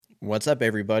What's up,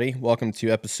 everybody? Welcome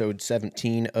to episode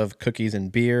 17 of Cookies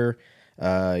and Beer.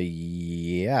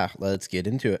 Yeah, let's get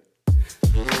into it.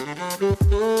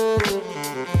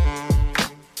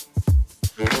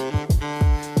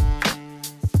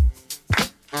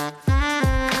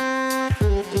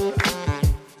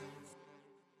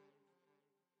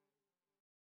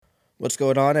 What's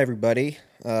going on, everybody?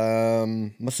 Who's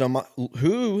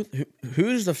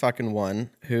the fucking one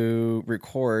who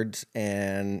records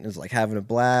and is like having a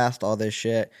blast, all this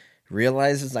shit,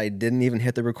 realizes I didn't even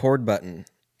hit the record button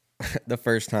the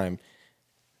first time.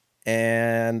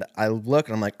 And I look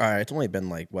and I'm like, all right, it's only been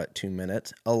like, 2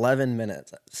 minutes? 11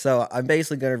 minutes. So I'm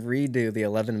basically going to redo the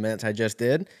 11 minutes I just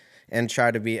did and try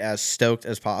to be as stoked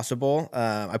as possible.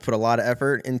 I put a lot of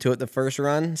effort into it the first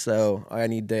run, so I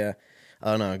need to,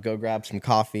 I don't know, go grab some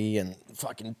coffee and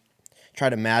fucking try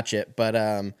to match it. But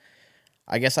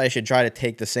I guess I should try to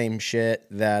take the same shit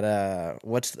that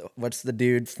what's the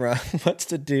dude from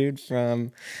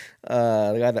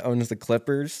the guy that owns the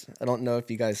Clippers. I don't know if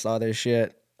you guys saw this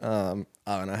shit. I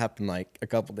don't know, it happened like a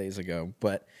couple days ago,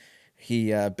 but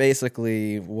he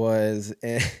basically was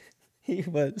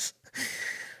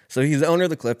so he's the owner of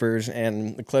the Clippers,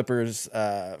 and the Clippers,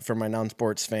 for my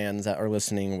non-sports fans that are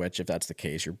listening, which if that's the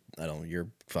case,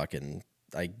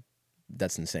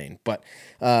 that's insane. But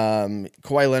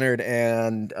Kawhi Leonard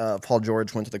and Paul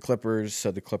George went to the Clippers,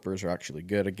 so the Clippers are actually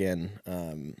good again.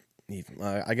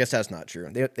 I guess that's not true.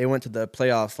 They went to the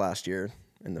playoffs last year,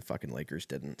 and the fucking Lakers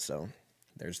didn't, so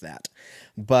there's that.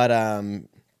 But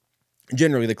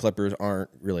generally the Clippers aren't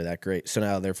really that great. So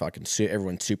now they're fucking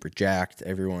everyone's super jacked.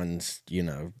 Everyone's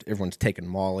taking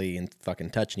Molly and fucking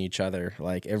touching each other.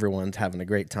 Like, everyone's having a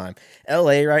great time.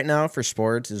 LA right now for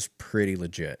sports is pretty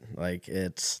legit. Like,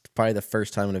 it's probably the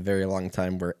first time in a very long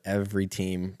time where every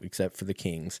team except for the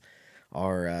Kings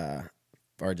are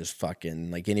just fucking,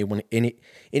 like, anyone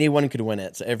could win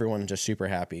it. So everyone's just super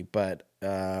happy. But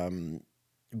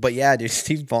yeah, dude,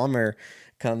 Steve Ballmer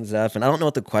comes up, and I don't know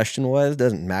what the question was.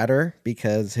 Doesn't matter,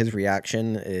 because his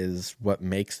reaction is what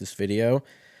makes this video.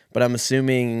 But I'm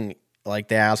assuming, like,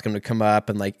 they ask him to come up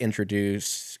and, like,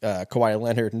 introduce Kawhi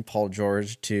Leonard and Paul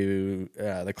George to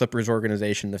the Clippers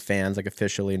organization, the fans, like,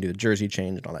 officially, and do the jersey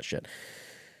change and all that shit.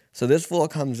 So this fool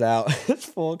comes out,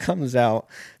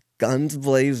 guns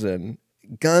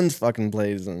fucking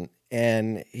blazing.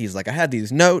 And he's like, I had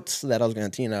these notes that I was gonna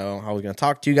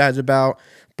talk to you guys about,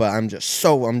 but I'm just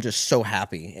so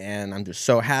happy, and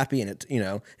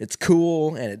it's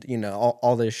cool, and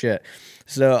all this shit.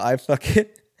 So I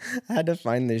had to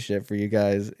find this shit for you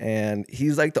guys, and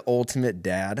he's like the ultimate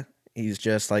dad. He's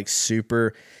just like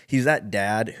he's that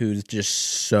dad who's just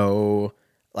so,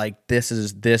 like, this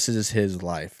is his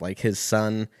life. Like, his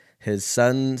sons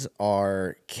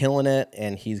are killing it,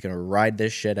 and he's gonna ride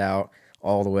this shit out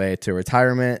all the way to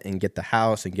retirement and get the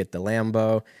house and get the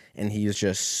Lambo, and he's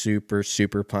just super,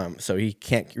 super pumped. So he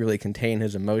can't really contain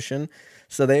his emotion.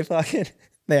 So they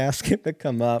ask him to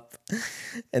come up,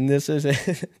 and this is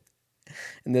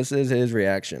his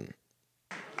reaction.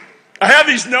 I have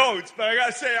these notes, but I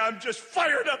gotta say, I'm just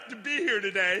fired up to be here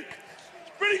today.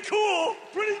 It's pretty cool,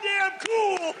 pretty damn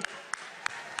cool.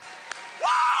 Woo!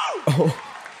 Oh.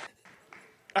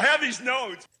 I have these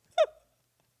notes.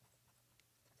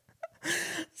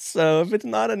 So if it's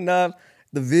not enough,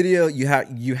 the video you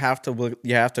have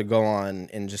to go on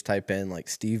and just type in, like,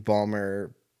 Steve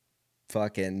Ballmer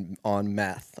fucking on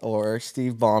meth or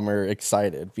Steve Ballmer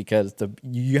excited, because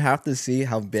you have to see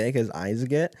how big his eyes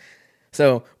get.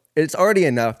 So it's already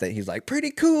enough that he's like, pretty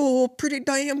cool, pretty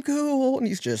damn cool, and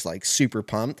he's just like super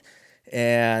pumped.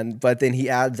 But then he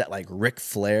adds that, like, Ric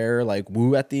Flair, like,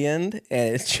 woo at the end,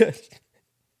 and it's just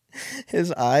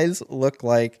his eyes look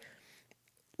like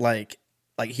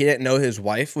he didn't know his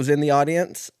wife was in the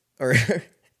audience, or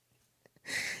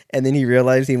and then he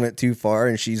realized he went too far,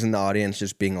 and she's in the audience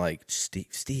just being like,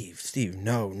 Steve,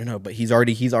 no. But he's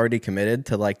already committed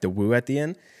to, like, the woo at the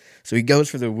end. So he goes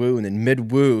for the woo, and then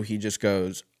mid woo, he just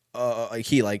goes,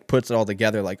 he, like, puts it all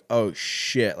together, like, oh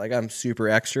shit, like, I'm super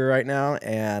extra right now,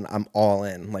 and I'm all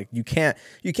in. Like, you can't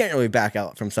really back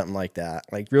out from something like that.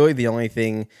 Like, really, the only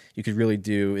thing you could really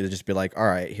do is just be like, all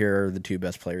right, here are the two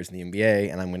best players in the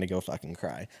NBA, and I'm gonna go fucking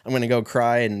cry. I'm gonna go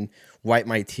cry and wipe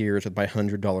my tears with my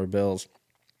 $100 bills.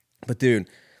 But dude,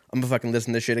 I'm gonna fucking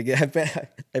listen to this shit again.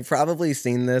 I've probably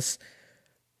seen this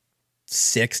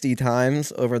 60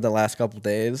 times over the last couple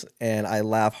days, and I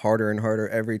laugh harder and harder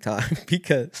every time,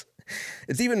 because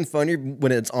it's even funnier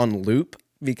when it's on loop,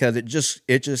 because it just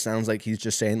sounds like he's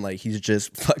just saying, like, he's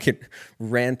just fucking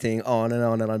ranting on and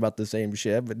on and on about the same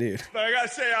shit. But dude, But I gotta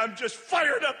say, I'm just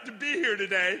fired up to be here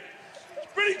today. It's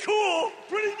Pretty cool.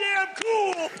 Pretty damn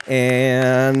cool.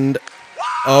 And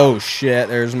oh shit,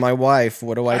 there's my wife.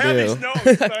 What do I have do? these notes,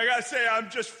 but I gotta say, I'm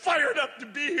just fired up to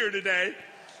be here today.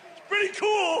 It's pretty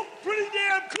cool. Pretty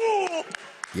damn cool.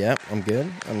 Yep, I'm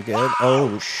good. I'm good.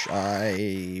 Oh,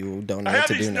 I don't know I what have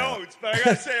to these do now. notes, but I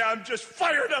gotta say, I'm just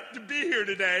fired up to be here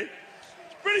today.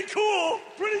 It's pretty cool.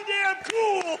 Pretty damn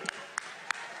cool.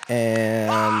 And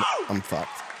I'm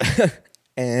fucked.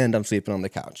 And I'm sleeping on the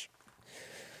couch.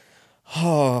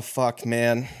 Oh, fuck,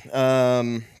 man.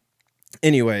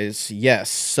 Anyways, yes.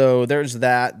 So there's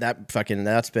that.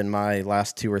 That's been my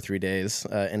last 2 or 3 days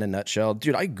in a nutshell.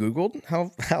 Dude, I Googled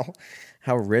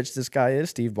how rich this guy is,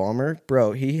 Steve Ballmer.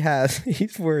 Bro,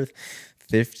 he's worth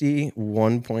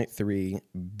 51.3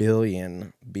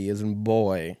 billion. B as in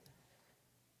boy,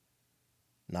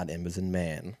 not M as in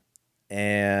man.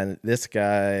 And this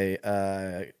guy,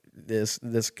 this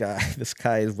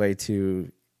guy is way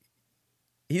too.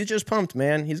 He's just pumped,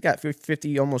 man. He's got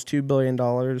 50, almost $2 billion.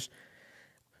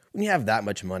 When you have that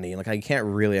much money, like, I can't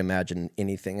really imagine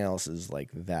anything else is like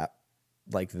that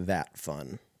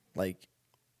fun. Like,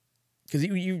 because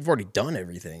you've already done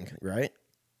everything, right?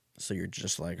 So you're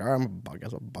just like, all right, I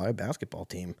guess I'll buy a basketball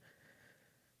team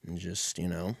and just,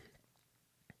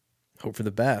 hope for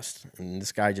the best. And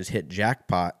this guy just hit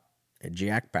jackpot, and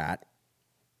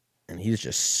he's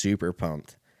just super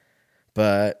pumped.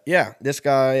 But yeah, this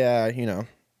guy,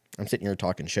 I'm sitting here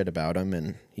talking shit about him,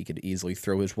 and he could easily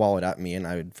throw his wallet at me, and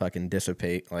I would fucking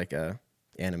dissipate like a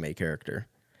anime character.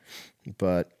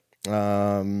 But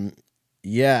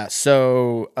yeah,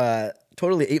 so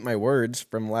totally ate my words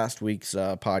from last week's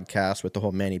podcast with the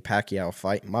whole Manny Pacquiao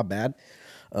fight. My bad.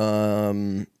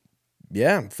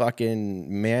 Yeah,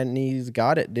 fucking Manny's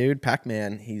got it, dude.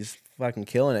 Pac-Man, he's fucking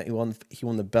killing it. He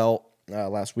won the belt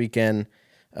last weekend.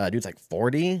 Dude's like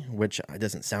 40, which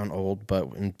doesn't sound old, but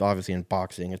obviously in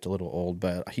boxing it's a little old,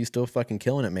 but he's still fucking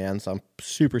killing it, man. So I'm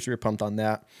super, super pumped on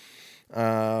that.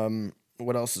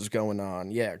 What else is going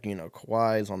on? Yeah,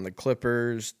 Kawhi's on the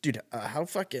Clippers. Dude, how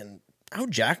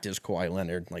jacked is Kawhi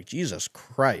Leonard? Like, Jesus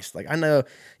Christ. Like, I know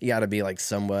you got to be like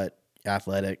somewhat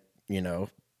athletic,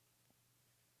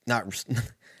 not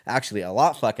actually a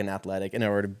lot fucking athletic in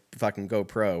order to fucking go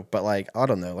pro. But like, I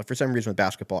don't know. Like, for some reason with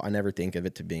basketball, I never think of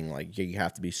it to being like, you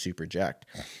have to be super jacked.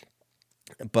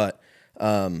 But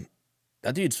that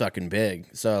dude's fucking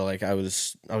big. So like, I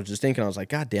was just thinking, I was like,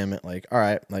 God damn it. Like, all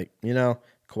right, like,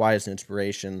 Kawhi is an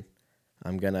inspiration.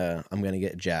 I'm gonna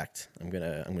get jacked. I'm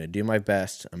gonna do my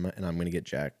best, and I'm gonna get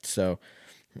jacked. So,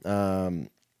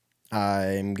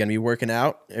 I'm going to be working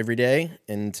out every day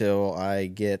until I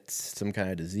get some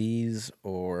kind of disease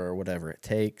or whatever it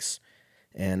takes.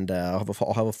 And I'll have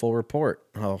a full report.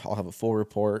 I'll have a full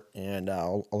report, and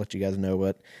I'll let you guys know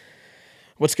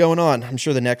what's going on. I'm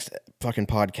sure the next fucking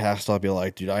podcast I'll be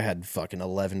like, dude, I had fucking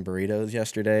 11 burritos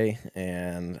yesterday,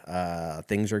 and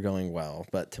things are going well.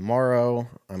 But tomorrow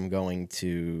I'm going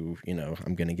to,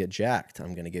 I'm going to get jacked.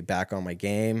 I'm going to get back on my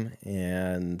game,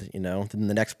 and, in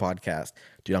the next podcast,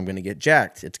 dude, I'm going to get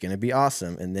jacked. It's going to be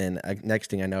awesome. And then next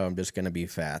thing I know, I'm just going to be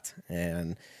fat.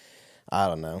 And I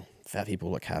don't know. Fat people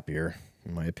look happier,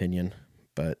 in my opinion,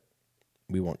 but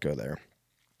we won't go there.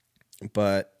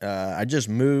 But I just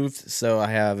moved, so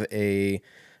I have a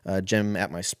gym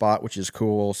at my spot, which is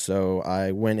cool. So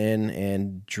I went in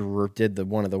and did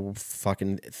one of the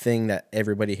fucking thing that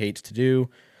everybody hates to do.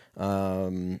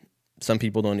 Some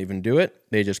people don't even do it.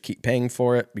 They just keep paying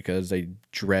for it because they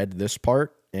dread this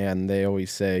part. And they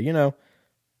always say,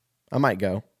 I might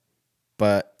go.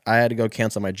 But I had to go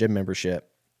cancel my gym membership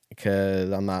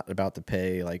because I'm not about to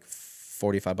pay like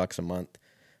 $45 a month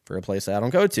for a place that I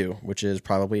don't go to, which is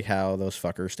probably how those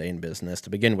fuckers stay in business to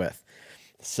begin with.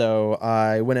 So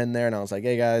I went in there and I was like,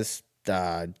 hey guys,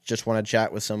 just want to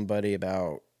chat with somebody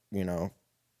about,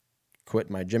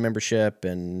 quitting my gym membership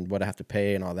and what I have to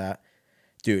pay and all that.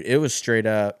 Dude, it was straight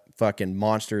up fucking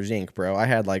Monsters Inc., bro. I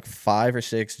had like 5 or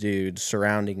 6 dudes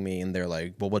surrounding me, and they're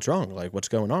like, well, what's wrong? Like, what's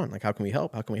going on? Like, how can we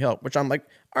help? Which I'm like,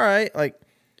 all right, like,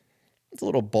 it's a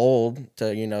little bold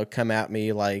to, come at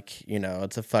me like,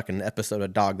 it's a fucking episode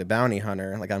of Dog the Bounty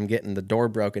Hunter. Like, I'm getting the door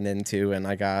broken into, and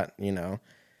I got,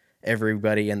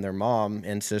 everybody and their mom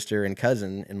and sister and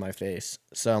cousin in my face.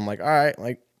 So I'm like, all right,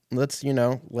 like, let's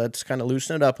kind of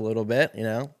loosen it up a little bit,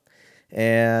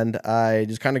 And I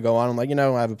just kind of go on. I'm like,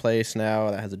 I have a place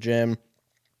now that has a gym.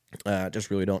 Just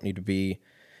really don't need to be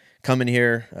coming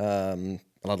here.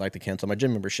 I'd like to cancel my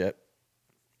gym membership.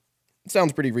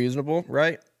 Sounds pretty reasonable,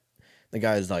 right? The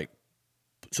guy's like,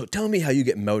 so tell me how you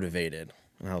get motivated.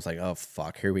 And I was like, oh,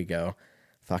 fuck, here we go.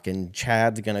 Fucking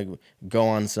Chad's going to go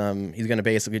on he's going to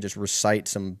basically just recite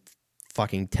some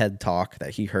fucking TED talk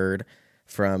that he heard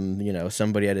from,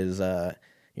 somebody at his,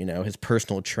 his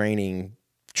personal training,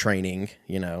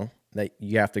 that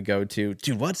you have to go to.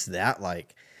 Dude, what's that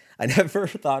like? I never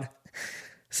thought.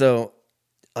 So,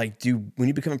 like, when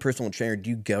you become a personal trainer, do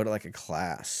you go to like a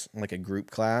class, like a group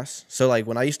class? So like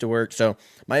when I used to work, so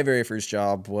my very first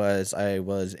job was I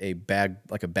was a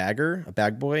bagger, a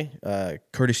bag boy,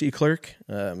 courtesy clerk,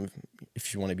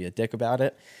 if you want to be a dick about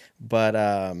it. But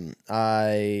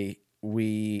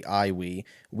we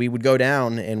would go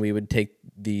down and we would take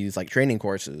these like training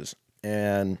courses,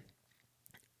 and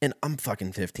I'm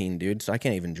fucking 15, dude, so I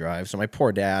can't even drive. So my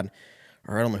poor dad,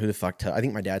 or I don't know who the fuck, I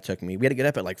think my dad took me. We had to get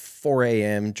up at like 4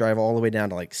 a.m., drive all the way down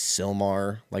to like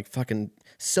Sylmar, like fucking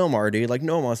Sylmar, dude. Like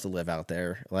no one wants to live out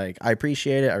there. Like I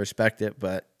appreciate it, I respect it,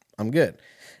 but I'm good.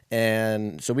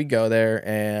 And so we go there,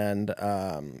 and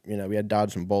we had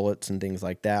dodged some bullets and things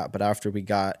like that. But after we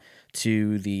got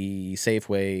to the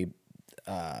Safeway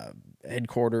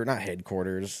not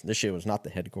headquarters. This shit was not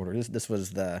the headquarters. This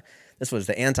was the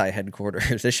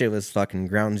anti-headquarters. This shit was fucking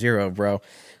ground zero, bro.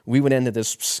 We went into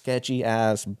this sketchy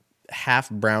ass half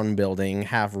brown building,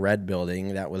 half red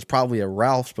building that was probably a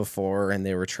Ralph's before, and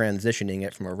they were transitioning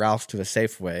it from a Ralph's to a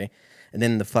Safeway. And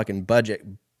then the fucking budget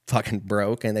fucking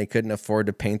broke, and they couldn't afford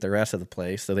to paint the rest of the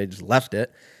place, so they just left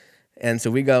it. And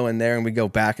so we go in there and we go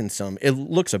back in it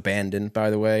looks abandoned, by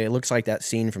the way. It looks like that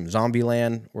scene from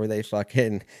Zombieland where they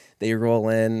roll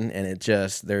in and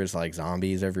there's like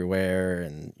zombies everywhere,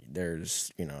 and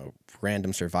there's,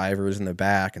 random survivors in the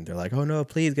back, and they're like, oh no,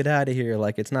 please get out of here.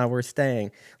 Like, it's not worth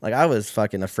staying. Like, I was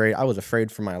fucking afraid. I was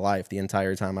afraid for my life the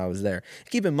entire time I was there.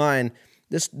 Keep in mind,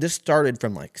 this started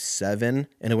from like 7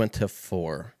 and it went to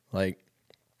 4. Like,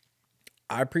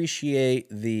 I appreciate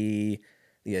the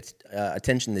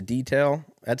attention to detail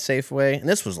at Safeway. And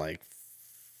this was like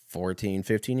 14,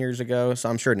 15 years ago. So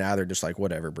I'm sure now they're just like,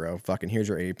 whatever, bro. Fucking here's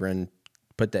your apron.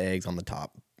 Put the eggs on the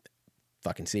top.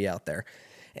 Fucking see you out there.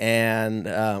 And,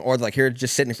 or like, here,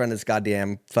 just sit in front of this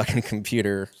goddamn fucking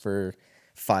computer for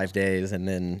 5 days and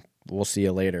then we'll see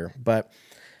you later. But,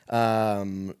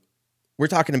 we're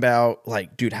talking about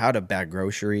like, dude, how to bag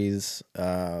groceries,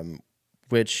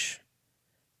 which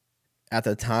at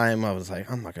the time I was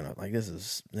like, I'm not gonna, like, this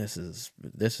is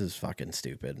fucking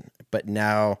stupid. But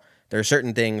now there are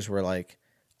certain things where like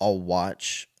I'll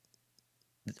watch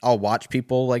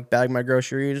people like bag my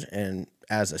groceries, and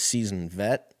as a seasoned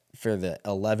vet for the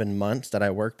 11 months that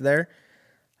I worked there,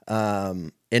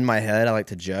 in my head I like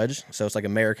to judge. So it's like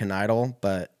American Idol,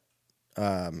 but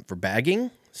for bagging.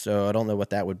 So I don't know what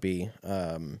that would be,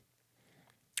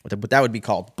 what that would be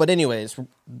called. But anyways,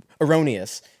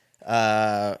 erroneous.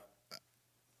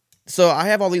 So I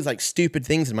have all these like stupid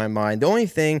things in my mind. The only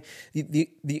thing,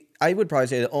 I would probably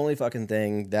say the only fucking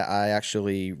thing that I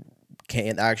actually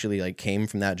came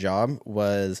from that job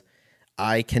was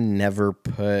I can never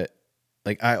put,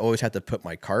 like, I always have to put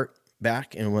my cart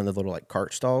back in one of the little like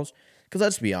cart stalls. Because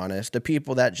let's be honest, the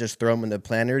people that just throw them in the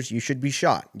planters, you should be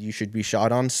shot. You should be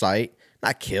shot on sight,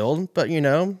 not killed, but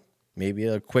maybe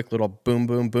a quick little boom,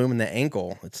 boom, boom in the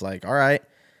ankle. It's like, all right.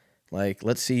 Like,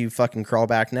 let's see you fucking crawl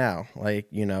back now.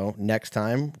 Like, next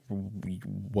time,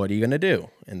 what are you going to do?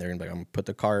 And they're going to be like, I'm going to put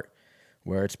the cart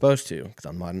where it's supposed to, because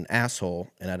I'm not an asshole,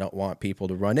 and I don't want people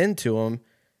to run into them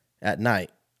at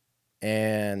night.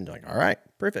 And like, all right,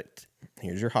 perfect.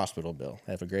 Here's your hospital bill.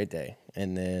 Have a great day.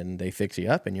 And then they fix you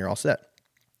up, and you're all set.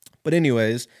 But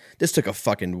anyways, this took a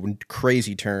fucking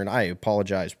crazy turn. I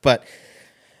apologize. But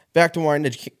back to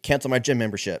wanting to cancel my gym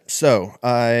membership. So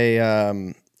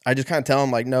I just kind of tell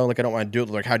them, like, no, like, I don't want to do it.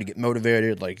 Like, how do you get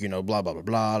motivated? Like, blah, blah, blah,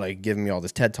 blah. Like, giving me all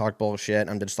this TED Talk bullshit.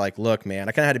 I'm just like, look, man,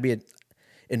 I kind of had to be,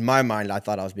 in my mind, I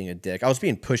thought I was being a dick. I was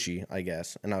being pushy, I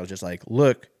guess. And I was just like,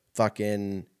 look,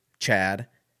 fucking Chad,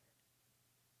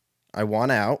 I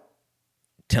want out.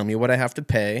 Tell me what I have to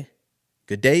pay.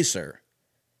 Good day, sir.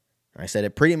 I said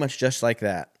it pretty much just like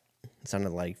that. It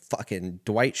sounded like fucking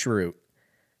Dwight Schrute.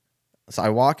 So I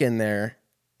walk in there,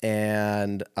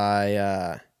 and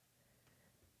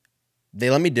they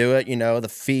let me do it, the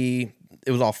fee,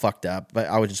 it was all fucked up, but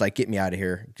I was just like, get me out of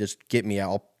here. Just get me out.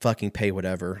 I'll fucking pay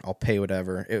whatever. I'll pay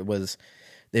whatever.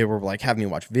 They were like having me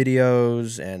watch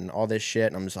videos and all this shit.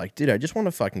 And I'm just like, dude, I just want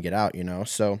to fucking get out,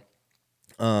 So,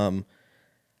 I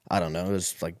don't know. It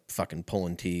was like fucking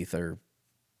pulling teeth, or,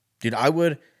 dude, I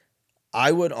would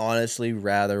honestly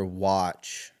rather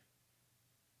watch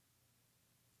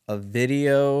a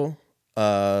video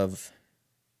of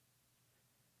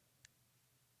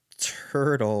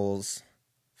turtles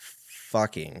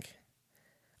fucking.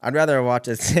 I'd rather watch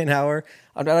a 10-hour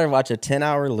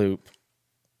loop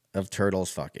of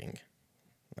turtles fucking.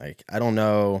 Like, I don't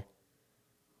know.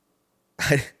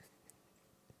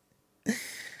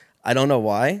 I don't know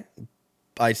why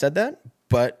I said that,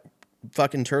 but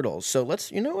fucking turtles. So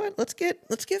let's, you know what? Let's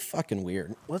get fucking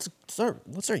weird. Let's start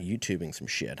YouTubing some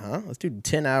shit, huh? Let's do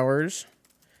 10 hours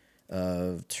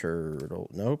of turtle.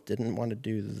 Nope, didn't want to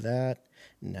do that.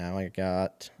 Now I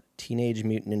got Teenage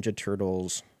Mutant Ninja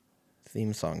Turtles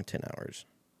theme song 10 hours.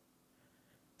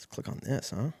 Let's click on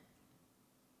this, huh?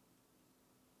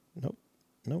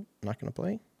 Nope, not gonna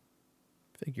play.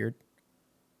 Figured.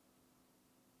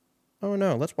 Oh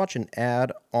no, let's watch an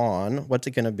ad on. What's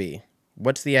it gonna be?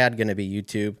 What's the ad gonna be,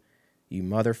 YouTube? You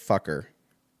motherfucker.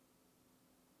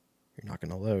 You're not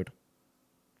gonna load.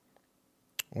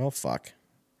 Well, fuck.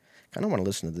 Kind of want to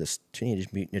listen to this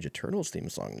Teenage Mutant Ninja Turtles theme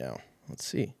song now. Let's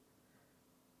see.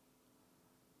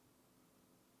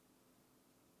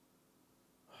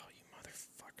 Oh, you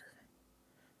motherfucker.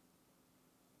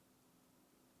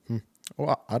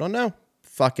 Well, I don't know.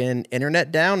 Fucking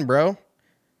internet down, bro.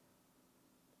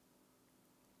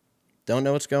 Don't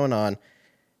know what's going on.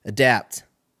 Adapt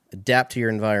to your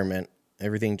environment.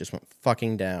 Everything just went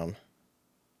fucking down.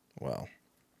 Well,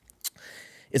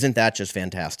 isn't that just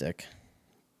fantastic?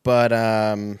 But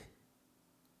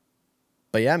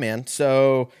yeah, man.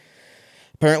 So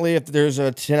apparently, if there's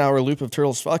a 10-hour loop of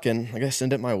turtles fucking, I guess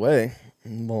send it my way,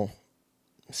 and we'll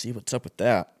see what's up with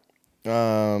that.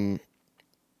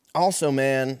 Also,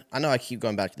 man, I know I keep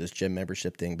going back to this gym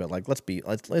membership thing, but like,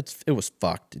 it was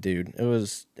fucked, dude. It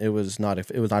was not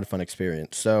a fun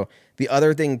experience. So the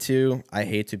other thing too, I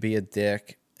hate to be a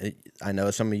dick. I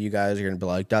know some of you guys are gonna be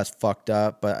like, that's fucked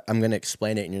up, but I'm gonna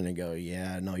explain it, and you're gonna go,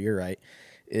 yeah, no, you're right.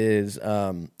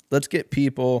 Let's get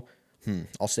people.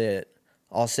 I'll say it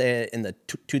in the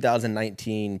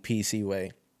 2019 PC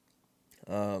way.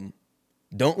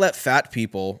 Don't let fat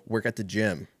people work at the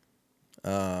gym.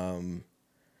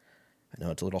 I know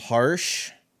it's a little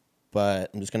harsh,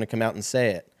 but I'm just going to come out and say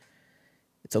it.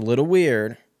 It's a little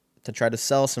weird to try to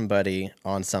sell somebody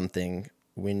on something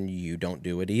when you don't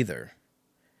do it either.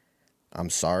 I'm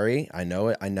sorry. I know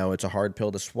it. I know it's a hard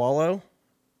pill to swallow.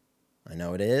 I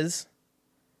know it is.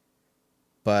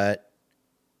 But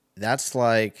that's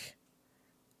like,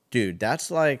 dude,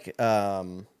 that's like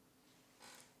this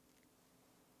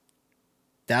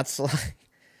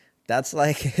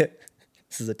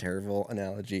is a terrible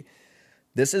analogy.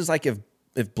 This is like if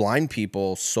blind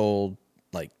people sold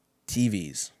like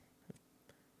TVs.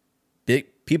 Big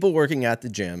people working at the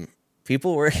gym.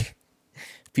 People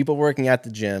working at the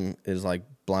gym is like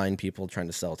blind people trying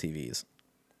to sell TVs.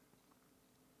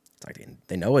 It's like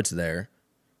they know it's there.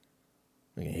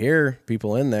 You can hear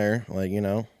people in there, like, you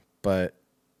know, but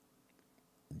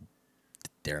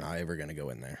they're not ever going to go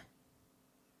in there.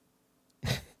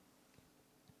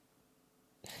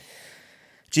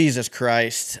 Jesus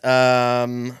Christ.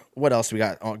 What else we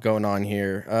got going on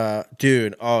here?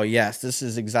 Dude, oh yes, this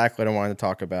is exactly what I wanted to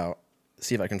talk about.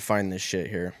 See if I can find this shit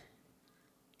here.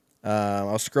 I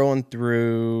was scrolling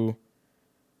through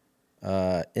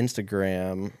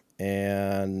Instagram,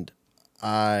 and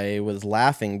I was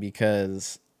laughing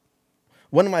because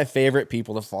one of my favorite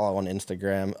people to follow on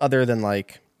Instagram, other than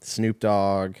like Snoop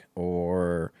Dogg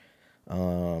or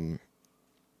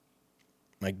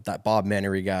like that Bob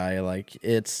Menery guy, like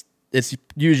it's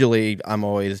usually I'm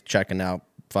always checking out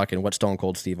fucking what Stone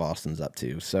Cold Steve Austin's up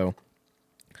to. So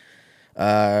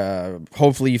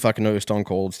hopefully you fucking know who Stone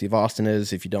Cold Steve Austin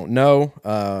is. If you don't know,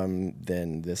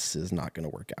 then this is not gonna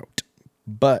work out.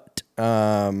 But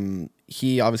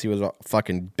he obviously was a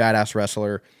fucking badass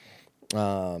wrestler.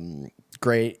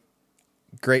 Great.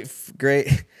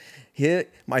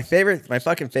 My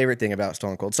fucking favorite thing about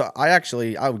Stone Cold. So I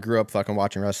grew up fucking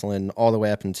watching wrestling all the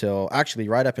way up until, actually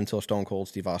right up until Stone Cold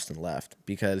Steve Austin left,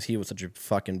 because he was such a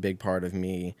fucking big part of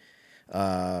me. He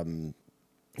was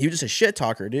just a shit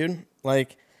talker, dude.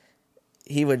 Like,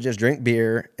 he would just drink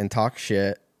beer and talk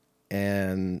shit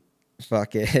and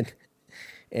fucking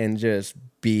and just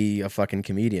be a fucking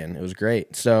comedian. It was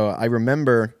great. So I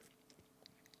remember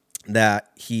that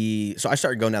so I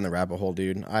started going down the rabbit hole,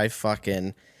 dude. I start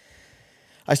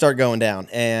going down,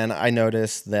 and I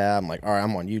noticed that I'm like, all right,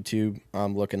 I'm on YouTube.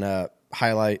 I'm looking up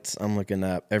highlights. I'm looking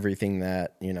up everything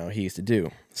that, you know, he used to do.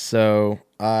 So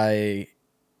I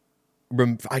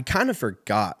kind of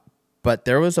forgot, but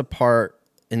there was a part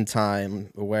in time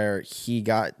where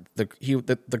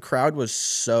the crowd was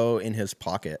so in his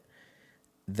pocket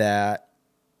that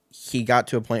he got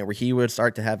to a point where he would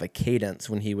start to have a cadence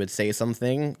when he would say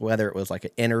something, whether it was like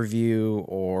an interview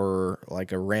or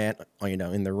like a rant, you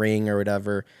know, in the ring or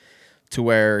whatever, to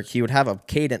where he would have a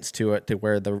cadence to it, to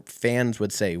where the fans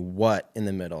would say "what" in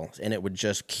the middle, and it would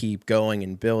just keep going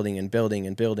and building and building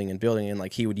and building and building, and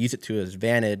like he would use it to his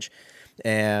advantage.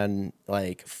 and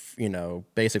like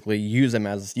basically use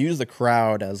the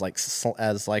crowd as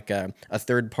like a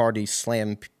third party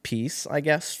slam piece, I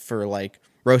guess, for like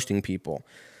roasting people.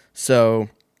 So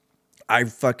I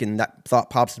fucking, that thought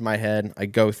pops in my head. I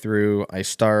go through, I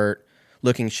start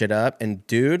looking shit up, and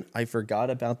dude, I forgot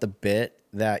about the bit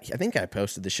that I think I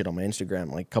posted this shit on my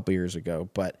Instagram like a couple years ago,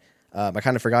 but I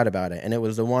kind of forgot about it. And it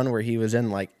was the one where he was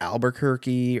in like Arkansas,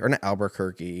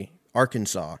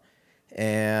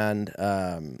 and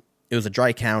it was a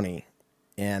dry county.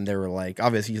 And they were like,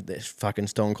 obviously, this fucking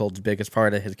Stone Cold's biggest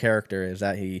part of his character is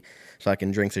that he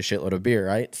fucking drinks a shitload of beer,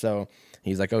 right? So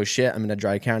he's like, oh shit, I'm in a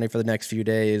dry county for the next few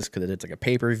days because it's like a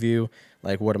pay-per-view.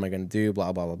 Like, what am I gonna do?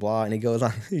 Blah blah blah blah. And he goes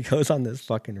on this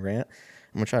fucking rant.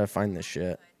 I'm gonna try to find this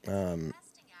shit.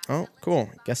 Oh, cool.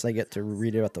 Guess I get to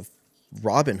read about the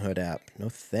Robinhood app. No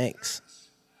thanks.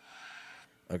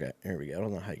 Okay, here we go. I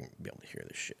don't know how you can be able to hear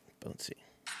this shit, but let's see.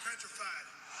 Petrified.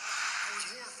 I was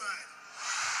horrified.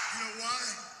 You know why?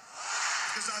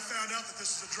 Because I found out that this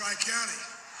is a dry county.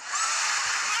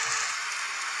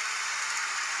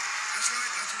 That's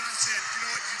right. That's what I said. You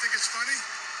know what? You think it's funny?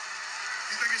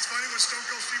 You think it's funny when Stone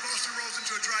Cold Steve Austin rolls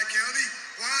into a dry county?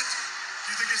 What?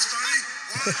 You think it's funny?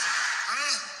 What?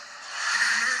 Huh? I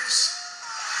got nervous.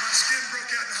 My skin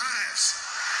broke out in hives.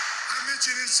 I'm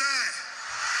itching inside.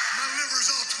 My liver's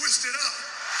all twisted up.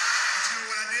 But you know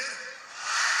what I did?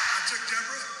 I took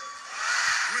Deborah,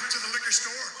 went to the liquor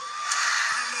store,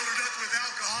 I loaded up with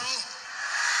alcohol,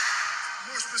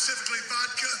 more specifically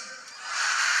vodka,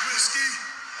 whiskey,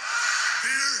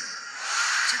 beer,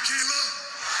 tequila,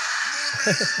 more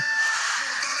beer,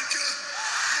 more vodka,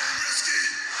 more whiskey,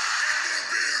 and more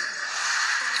beer.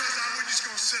 Because I wasn't just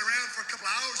going to sit around for a couple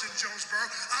hours in Jonesboro.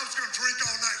 I was going to drink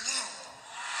all night long.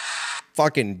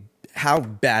 Fucking, how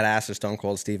badass is Stone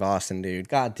Cold Steve Austin, dude?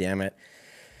 God damn it.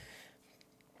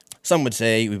 Some would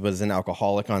say he was an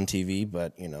alcoholic on TV,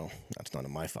 but, that's none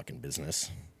of my fucking business.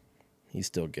 He's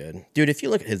still good. Dude, if you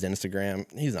look at his Instagram,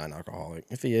 he's not an alcoholic.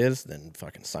 If he is, then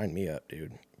fucking sign me up,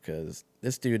 dude. Because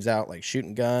this dude's out, like,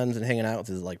 shooting guns and hanging out with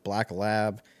his, like, black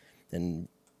lab and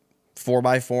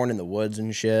 4x4 in the woods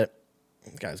and shit.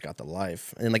 This guy's got the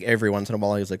life. And, like, every once in a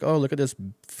while, he's like, oh, look at this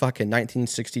fucking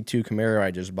 1962 Camaro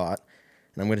I just bought.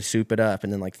 And I'm going to soup it up.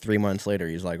 And then, like, 3 months later,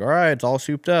 he's like, all right, it's all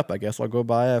souped up. I guess I'll go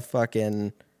buy a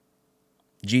fucking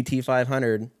GT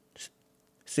 500.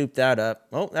 Soup that up.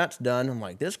 Oh, that's done. I'm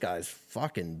like, this guy's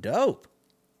fucking dope.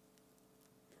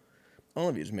 I don't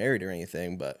know if he's married or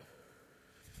anything, but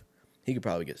he could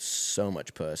probably get so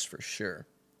much puss for sure.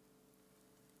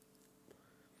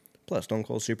 Plus, Stone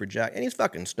Cold Super Jack. And he's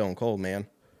fucking Stone Cold, man.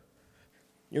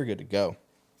 You're good to go.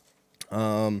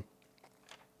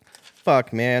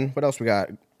 Fuck, man. What else we got?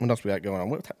 What else we got going on?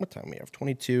 What time we have?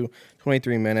 22,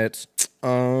 23 minutes.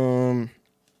 What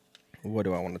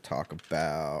do I want to talk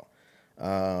about?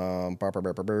 Oh,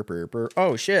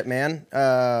 shit, man.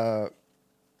 Talking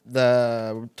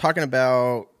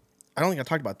about... I don't think I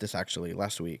talked about this, actually,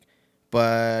 last week.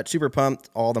 But super pumped.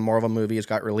 All the Marvel movies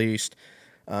got released.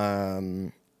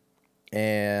 And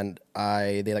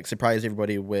they, like, surprised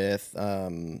everybody with...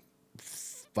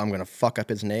 I'm going to fuck up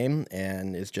his name,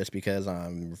 and it's just because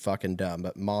I'm fucking dumb.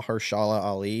 But Mahershala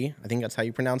Ali, I think that's how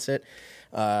you pronounce it.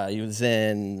 He was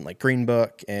in, like, Green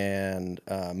Book and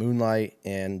Moonlight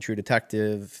and True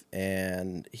Detective,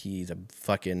 and he's a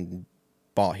fucking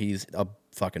boss. He's a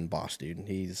fucking boss, dude.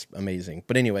 He's amazing.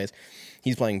 But anyways,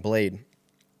 he's playing Blade,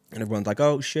 and everyone's like,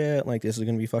 oh, shit, like, this is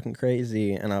going to be fucking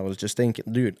crazy. And I was just thinking,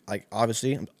 dude, like,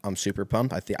 obviously, I'm super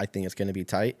pumped. I think it's going to be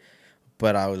tight.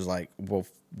 But I was like, well,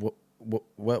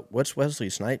 what's Wesley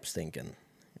Snipes thinking?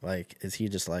 Like, is he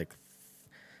just like,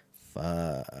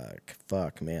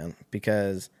 fuck, man?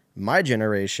 Because my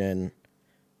generation,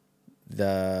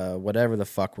 the whatever the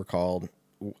fuck we're called,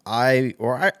 I'm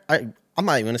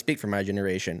not even gonna speak for my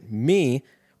generation. Me,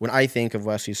 when I think of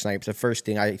Wesley Snipes, the first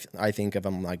thing I think of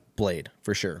him like Blade,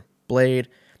 for sure. Blade,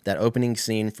 that opening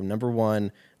scene from number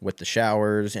 1 with the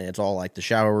showers, and it's all like the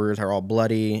showers are all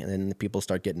bloody, and then the people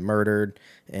start getting murdered,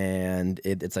 and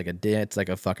it's like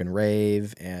a fucking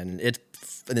rave, and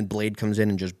then Blade comes in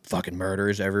and just fucking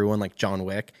murders everyone like John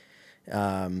Wick.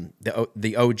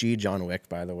 The OG John Wick,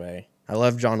 by the way. I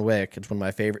love John Wick. It's one of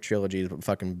my favorite trilogies, but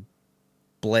fucking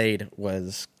Blade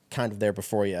was kind of there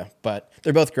before you. But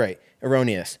they're both great.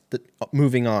 Erroneous.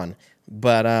 Moving on.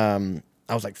 But I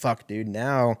was like, fuck, dude,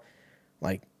 now,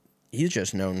 like, he's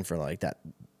just known for, like, that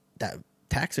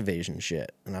tax evasion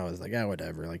shit. And I was like, yeah,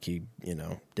 whatever. Like, he,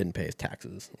 didn't pay his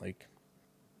taxes. Like,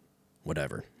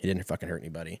 whatever. He didn't fucking hurt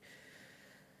anybody.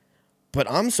 But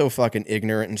I'm so fucking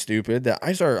ignorant and stupid that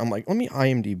I'm like, let me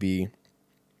IMDb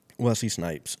Wesley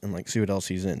Snipes and like see what else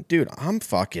he's in. Dude, I'm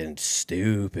fucking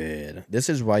stupid. This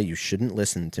is why you shouldn't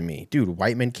listen to me. Dude,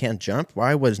 White Men Can't Jump?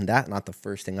 Why wasn't that not the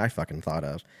first thing I fucking thought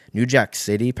of? New Jack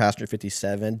City, Passenger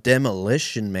 57,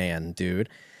 Demolition Man, dude.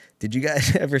 Did you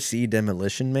guys ever see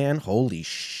Demolition Man? Holy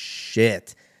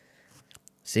shit.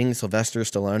 Seeing Sylvester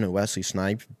Stallone and Wesley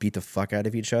Snipes beat the fuck out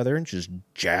of each other and just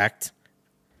jacked.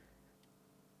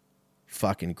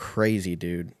 Fucking crazy,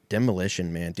 dude.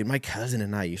 Demolition Man. Dude, my cousin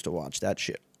and I used to watch that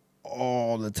shit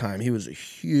all the time. He was a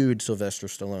huge Sylvester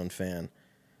Stallone fan.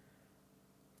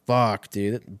 Fuck,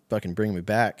 dude. That fucking bring me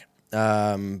back.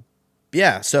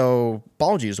 Yeah, so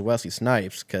apologies to Wesley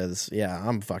Snipes, because, yeah,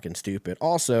 I'm fucking stupid.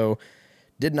 Also,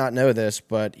 did not know this,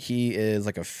 but he is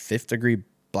like a 5th degree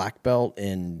black belt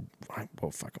in,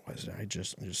 what fucking was it? I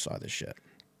just saw this shit.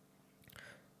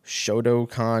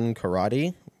 Shotokan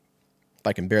Karate. If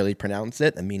I can barely pronounce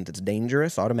it, that means it's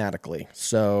dangerous automatically.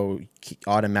 So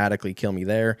automatically kill me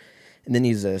there. And then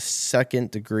he's a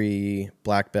 2nd degree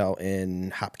black belt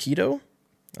in Hapkido.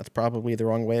 That's probably the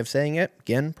wrong way of saying it.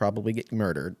 Again, probably get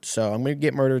murdered. So I'm going to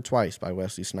get murdered twice by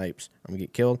Wesley Snipes. I'm going to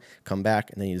get killed, come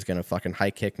back, and then he's going to fucking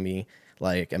high kick me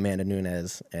like Amanda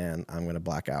Nunes, and I'm going to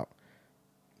black out.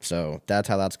 So that's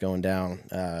how that's going down.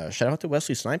 Shout out to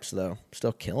Wesley Snipes, though.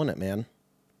 Still killing it, man.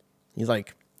 He's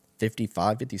like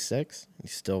 55, 56.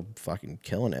 He's still fucking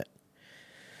killing it.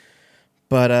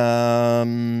 But,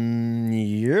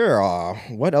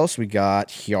 yeah. What else we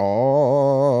got here?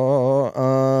 I'm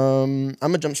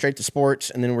going to jump straight to sports,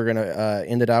 and then we're going to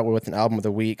end it out with an album of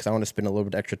the week, because I want to spend a little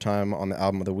bit extra time on the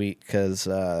album of the week, because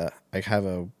I have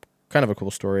a kind of a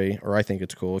cool story, or I think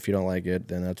it's cool. If you don't like it,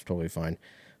 then that's totally fine.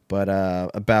 But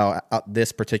about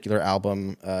this particular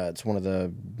album, it's one of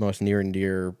the most near and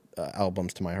dear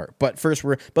albums to my heart. But first,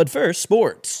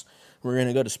 sports. We're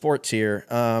gonna go to sports here.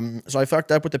 So I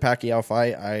fucked up with the Pacquiao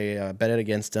fight. I bet it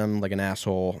against him like an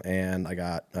asshole, and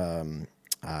I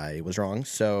was wrong.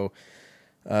 So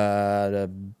I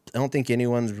don't think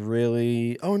anyone's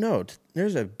really. Oh no,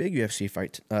 there's a big UFC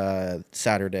fight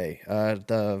Saturday.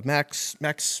 The Max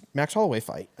Holloway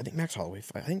fight. I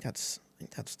think that's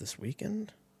this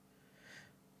weekend.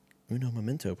 Uno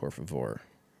momento, por favor.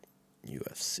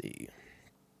 UFC.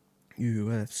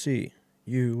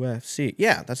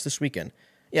 Yeah, that's this weekend.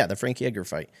 Yeah, the Frankie Edgar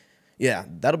fight. Yeah,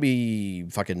 that'll be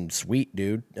fucking sweet,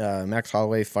 dude. Max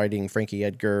Holloway fighting Frankie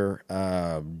Edgar.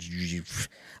 I'm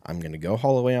gonna go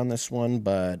Holloway on this one,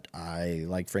 but I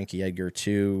like Frankie Edgar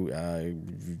too.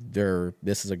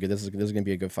 This is gonna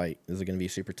be a good fight. This is gonna be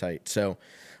super tight. So,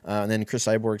 and then Chris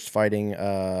Cyborg's fighting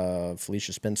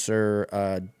Felicia Spencer.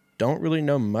 Don't really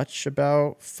know much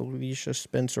about Felicia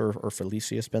Spencer or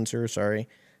Felicia Spencer. Sorry.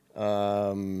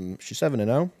 She's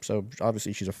 7-0, so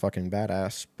obviously she's a fucking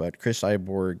badass. But Chris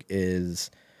Cyborg is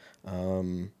a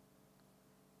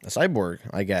cyborg,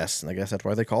 I guess. I guess that's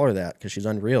why they call her that, because she's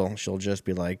unreal. She'll just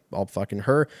be like, all fucking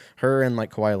her and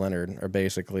like Kawhi Leonard are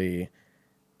basically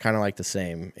kind of like the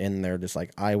same, and they're just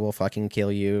like, I will fucking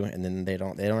kill you, and then they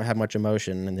don't have much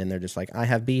emotion, and then they're just like, I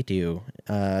have beat you,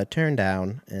 turn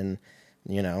down, and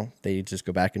they just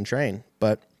go back and train.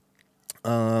 But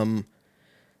so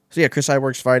yeah, Chris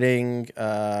Cyborg's fighting,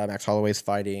 Max Holloway's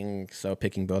fighting, so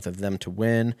picking both of them to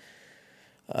win.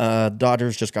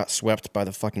 Dodgers just got swept by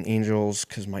the fucking Angels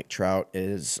because Mike Trout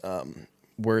is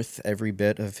worth every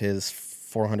bit of his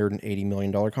 $480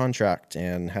 million contract,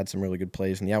 and had some really good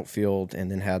plays in the outfield, and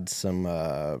then had some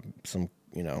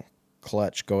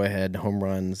clutch go-ahead home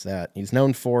runs that he's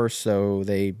known for, so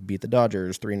they beat the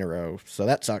Dodgers 3 in a row. So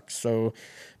that sucks. So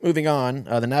moving on,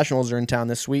 the Nationals are in town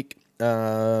this week.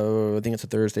 I think it's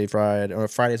a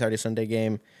Friday, Saturday, Sunday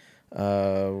game.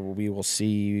 We will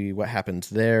see what happens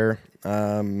there.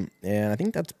 And I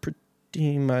think that's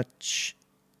pretty much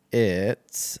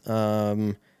it.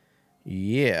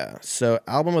 Yeah. So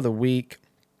album of the week.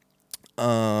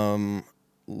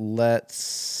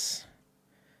 Let's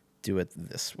do it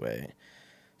this way.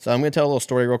 So I'm going to tell a little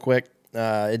story real quick.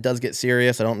 It does get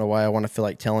serious. I don't know why I want to feel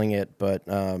like telling it, but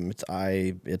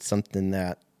it's something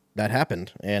that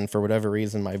happened, and for whatever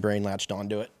reason, my brain latched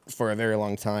onto it for a very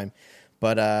long time.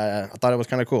 But I thought it was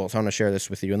kind of cool, so I'm going to share this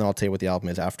with you, and then I'll tell you what the album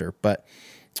is after. But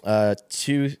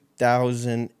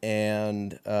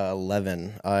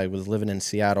 2011, I was living in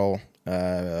Seattle,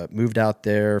 moved out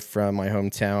there from my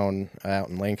hometown out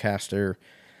in Lancaster,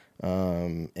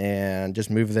 and just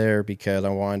moved there because I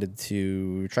wanted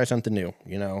to try something new.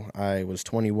 I was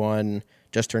 21,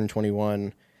 just turned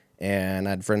 21, and I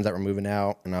had friends that were moving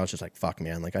out, and I was just like, fuck,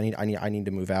 man, like I need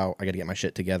to move out. I got to get my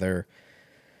shit together.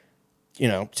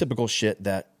 Typical shit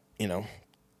that,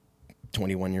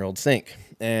 21-year-olds think.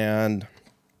 And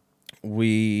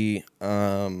we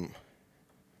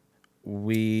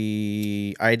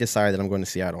I decided that I'm going to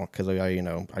Seattle because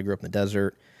I grew up in the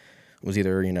desert. It was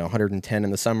either 110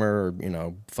 in the summer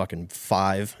or fucking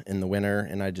 5 in the winter,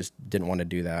 and I just didn't want to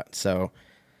do that. So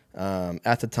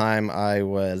at the time,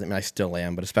 I still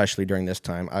am, but especially during this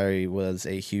time, I was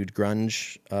a huge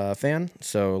grunge fan.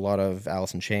 So a lot of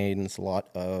Alice in Chains, a lot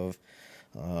of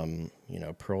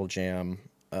Pearl Jam,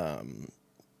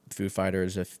 Foo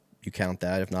Fighters, if you count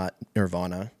that. If not,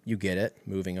 Nirvana. You get it.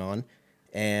 Moving on.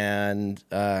 And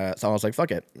so I was like,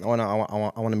 fuck it. I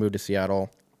want to move to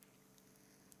Seattle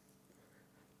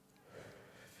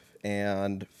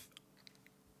and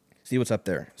see what's up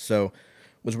there. So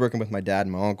was working with my dad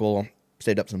and my uncle,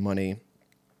 saved up some money,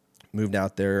 moved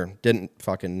out there, didn't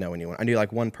fucking know anyone. I knew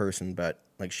like one person, but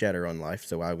like she had her own life.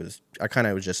 So I kind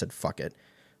of just said, fuck it.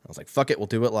 I was like, fuck it, we'll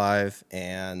do it live,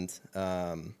 and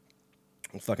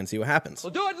we'll fucking see what happens.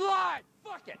 We'll do it live!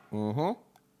 Fuck it! Mm-hmm.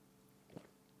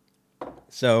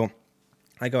 So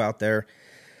I go out there,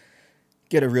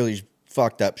 get a really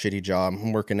fucked up, shitty job.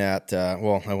 I'm working at, I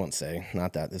won't say,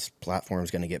 not that this platform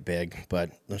is going to get big, but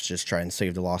let's just try and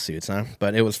save the lawsuits, huh?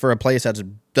 But it was for a place that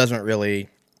isn't really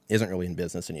in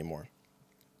business anymore.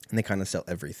 And they kind of sell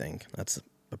everything. That's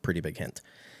a pretty big hint.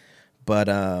 But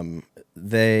that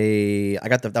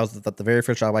was the very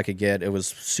first job I could get. It was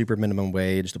super minimum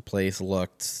wage. The place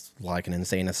looked like an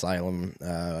insane asylum.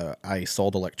 I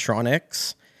sold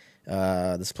electronics.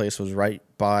 This place was right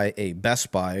by a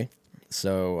Best Buy,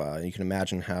 so you can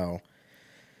imagine how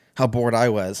bored I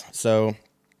was. So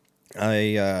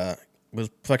I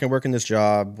was fucking working this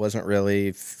job. Wasn't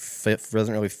really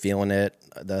feeling it.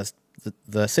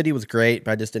 The city was great,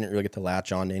 but I just didn't really get to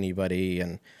latch on to anybody,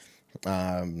 and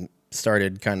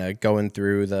started kind of going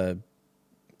through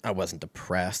I wasn't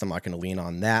depressed. I'm not going to lean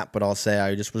on that, but I'll say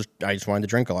I just wanted to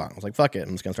drink a lot. I was like, fuck it,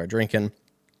 I'm just going to start drinking,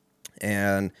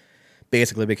 and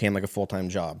basically became like a full-time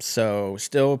job. So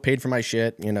still paid for my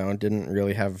shit, didn't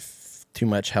really have too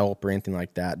much help or anything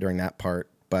like that during that part,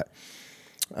 but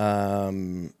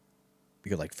you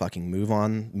could like fucking move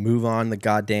on the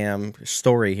goddamn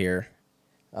story here.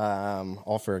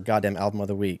 All for a goddamn album of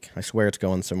the week. I swear it's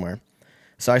going somewhere.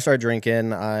 So I started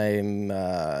drinking.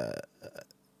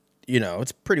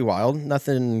 It's pretty wild.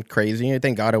 Nothing crazy.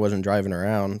 Thank God I wasn't driving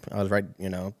around. I was right,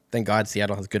 thank God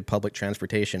Seattle has good public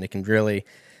transportation. It can really,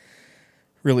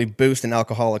 really boost an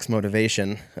alcoholic's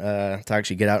motivation to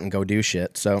actually get out and go do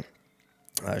shit. So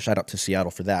shout out to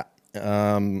Seattle for that.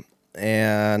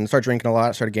 And started drinking a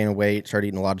lot, started gaining weight, started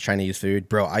eating a lot of Chinese food.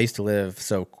 Bro, I used to live,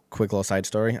 so quick little side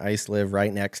story, I used to live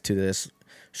right next to this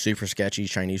super sketchy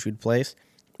Chinese food place,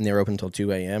 and they were open until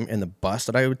 2 a.m., and the bus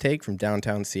that I would take from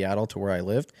downtown Seattle to where I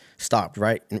lived stopped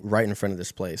right in front of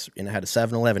this place, and it had a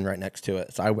 7-Eleven right next to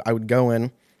it. So I would go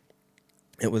in,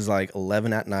 it was like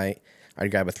 11 at night,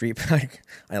 I'd grab a 3-pack.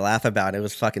 I laugh about it. It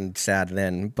was fucking sad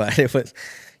then, but it was,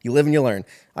 you live and you learn.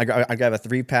 I'd grab a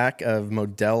 3-pack of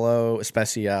Modelo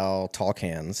Especial tall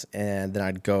cans, and then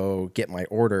I'd go get my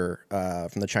order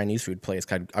from the Chinese food place.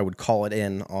 I would call it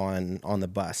in on the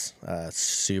bus.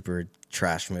 Super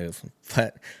trash move,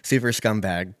 but super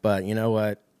scumbag. But you know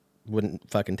what?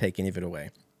 Wouldn't fucking take any of it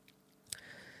away.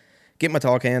 Get my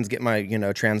tall cans, get my,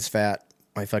 trans fat,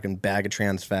 my fucking bag of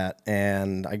trans fat,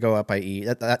 and I go up, I eat.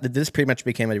 This pretty much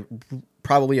became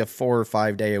probably a 4 or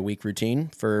 5 day a week routine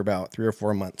for about 3 or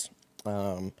 4 months.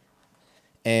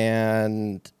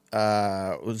 And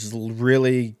was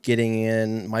really getting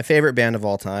in. My favorite band of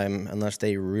all time, unless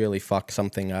they really fuck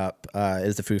something up,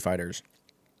 is the Foo Fighters.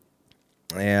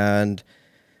 And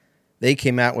they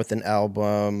came out with an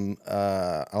album,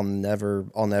 I'll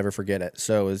never forget it.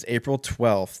 So it was April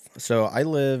 12th. So I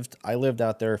lived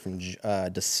out there from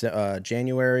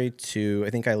January to,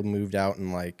 I think I moved out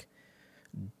in like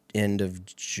end of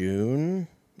June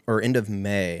or end of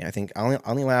May. I think I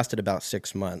only lasted about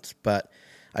 6 months, but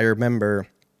I remember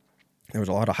there was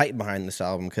a lot of hype behind this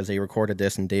album because they recorded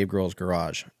this in Dave Grohl's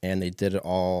garage, and they did it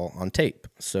all on tape.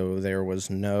 So there was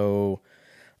no...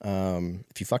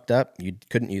 if you fucked up, you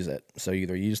couldn't use it. So you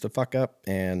either used the fuck up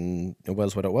and it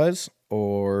was what it was,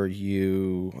 or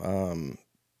you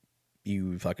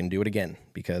fucking do it again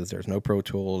because there's no Pro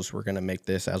Tools. We're going to make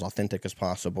this as authentic as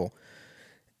possible.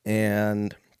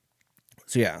 And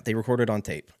so, yeah, they recorded on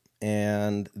tape,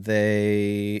 and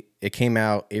it came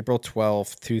out April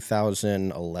 12th,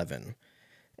 2011.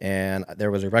 And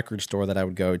there was a record store that I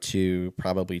would go to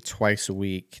probably twice a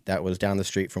week that was down the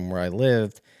street from where I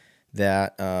lived,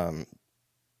 that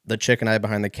the chick and I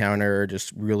behind the counter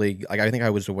just really, like, I think I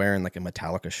was wearing like a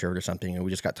Metallica shirt or something, and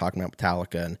we just got talking about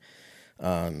Metallica,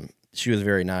 and she was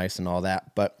very nice and all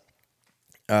that. But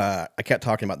I kept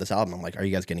talking about this album. I'm like, are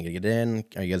you guys going to get it in?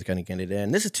 Are you guys going to get it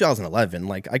in? This is 2011.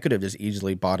 Like, I could have just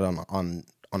easily bought it on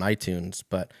iTunes,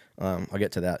 but I'll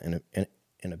get to that in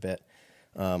a bit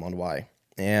on why.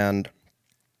 And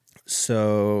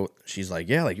so she's like,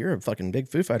 yeah, like, you're a fucking big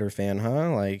Foo Fighter fan,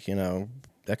 huh? Like, you know,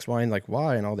 X, Y, and like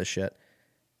Y and all this shit.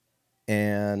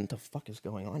 And the fuck is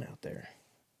going on out there?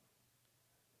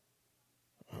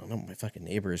 I don't know. My fucking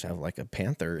neighbors have like a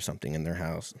panther or something in their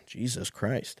house. Jesus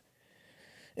Christ.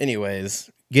 Anyways,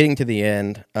 getting to the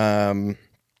end,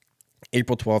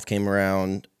 April 12th came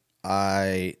around.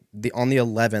 On the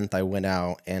 11th, I went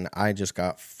out and I just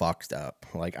got fucked up.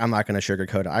 Like, I'm not going to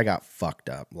sugarcoat it. I got fucked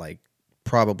up. Like,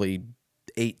 probably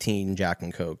 18 Jack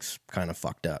and Cokes kind of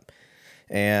fucked up.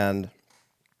 And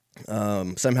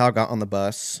somehow got on the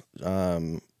bus,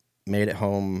 made it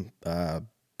home,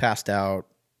 passed out.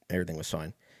 Everything was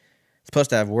fine. Supposed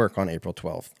to have work on April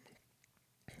 12th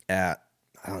at,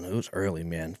 I don't know, it was early,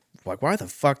 man. Like, why the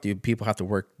fuck do people have to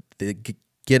work,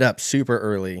 get up super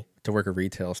early to work a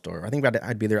retail store? I think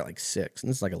I'd be there at like 6, and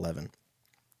this is like 11.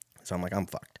 So I'm like, I'm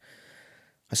fucked.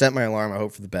 I set my alarm. I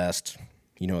hope for the best.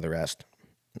 You know the rest.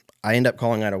 I end up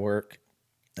calling out of work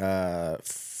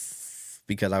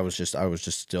because I was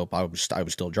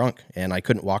still drunk, and I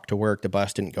couldn't walk to work. The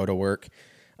bus didn't go to work.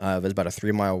 It was about a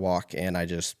 3-mile walk, and I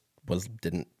just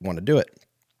didn't want to do it,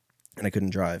 and I couldn't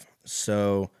drive.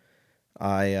 So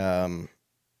I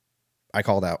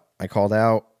called out.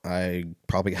 I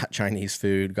probably got Chinese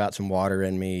food, got some water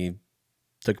in me,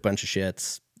 took a bunch of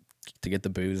shits to get the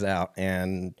booze out,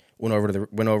 and went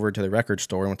over to the record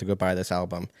store and went to go buy this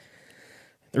album.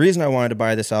 The reason I wanted to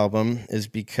buy this album is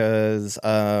because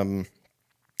the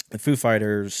Foo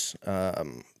Fighters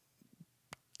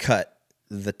cut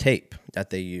the tape that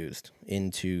they used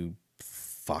into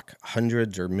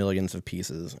hundreds or millions of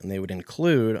pieces, and they would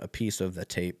include a piece of the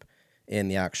tape in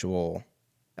the actual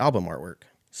album artwork.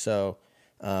 So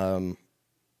I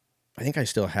think I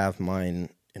still have mine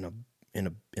in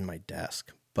my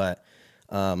desk, but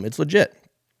it's legit.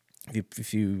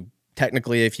 If you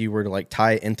were to like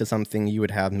tie it into something, you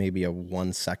would have maybe a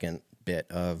 1-second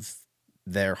bit of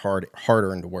their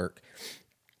hard-earned work.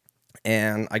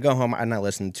 And I go home and I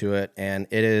listen to it, and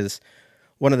it is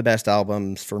one of the best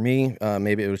albums for me.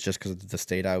 Maybe it was just because of the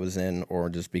state I was in, or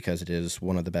just because it is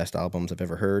one of the best albums I've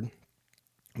ever heard.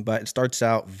 But it starts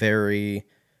out very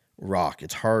rock.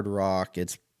 It's hard rock.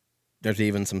 There's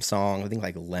even some song, I think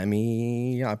like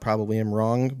Lemmy, I probably am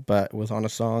wrong, but was on a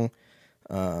song.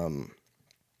 Yeah,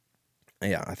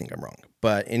 I think I'm wrong.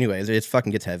 But anyways, it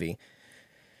fucking gets heavy.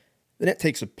 Then it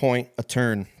takes a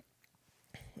turn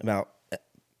about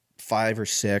 5 or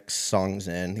 6 songs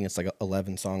in. I think it's like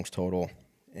 11 songs total.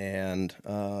 And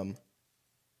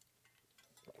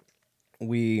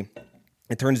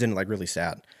it turns into like really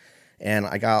sad. And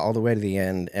I got all the way to the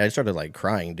end, and I started like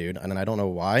crying, dude. And I don't know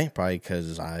why, probably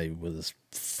because I was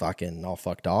fucking all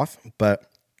fucked off. But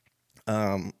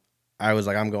I was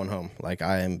like, I'm going home. Like,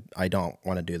 I don't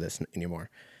want to do this anymore.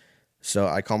 So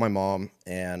I call my mom,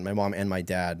 and my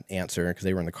dad answer because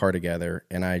they were in the car together.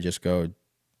 And I just go,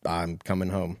 I'm coming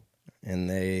home. And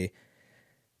they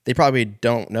probably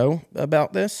don't know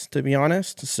about this, to be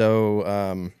honest.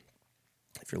 So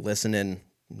if you're listening,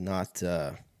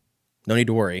 no need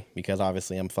to worry, because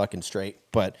obviously I'm fucking straight.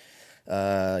 But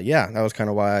yeah, that was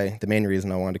kind of the main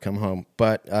reason I wanted to come home.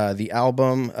 But the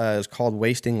album is called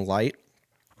Wasting Light.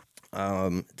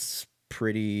 It's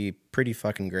pretty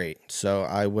fucking great. So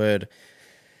I would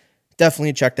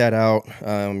definitely check that out.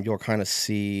 You'll kind of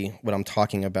see what I'm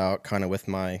talking about, kind of with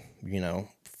my,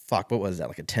 what was that,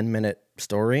 like a 10-minute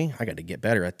story? I got to get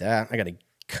better at that. I got to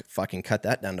fucking cut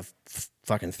that down to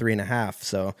fucking 3.5.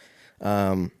 So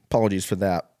apologies for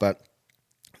that. But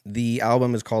the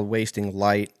album is called Wasting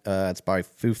Light. It's by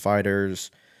Foo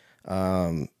Fighters.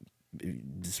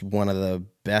 It's one of the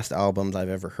best albums I've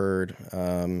ever heard.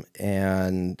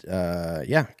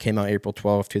 Yeah, came out April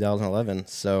 12th, 2011.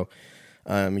 So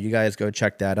you guys go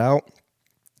check that out.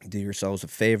 Do yourselves a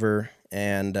favor.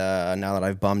 And now that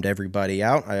I've bummed everybody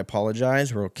out, I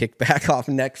apologize. We'll kick back off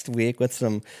next week with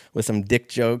some dick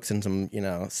jokes and some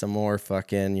more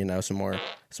fucking, some more,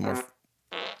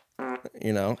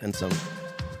 and some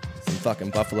fucking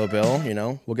Buffalo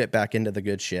Bill, We'll get back into the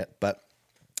good shit. But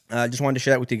I just wanted to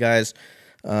share that with you guys.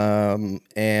 Yeah,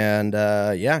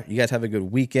 you guys have a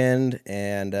good weekend.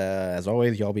 And as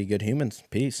always, y'all be good humans.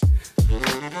 Peace.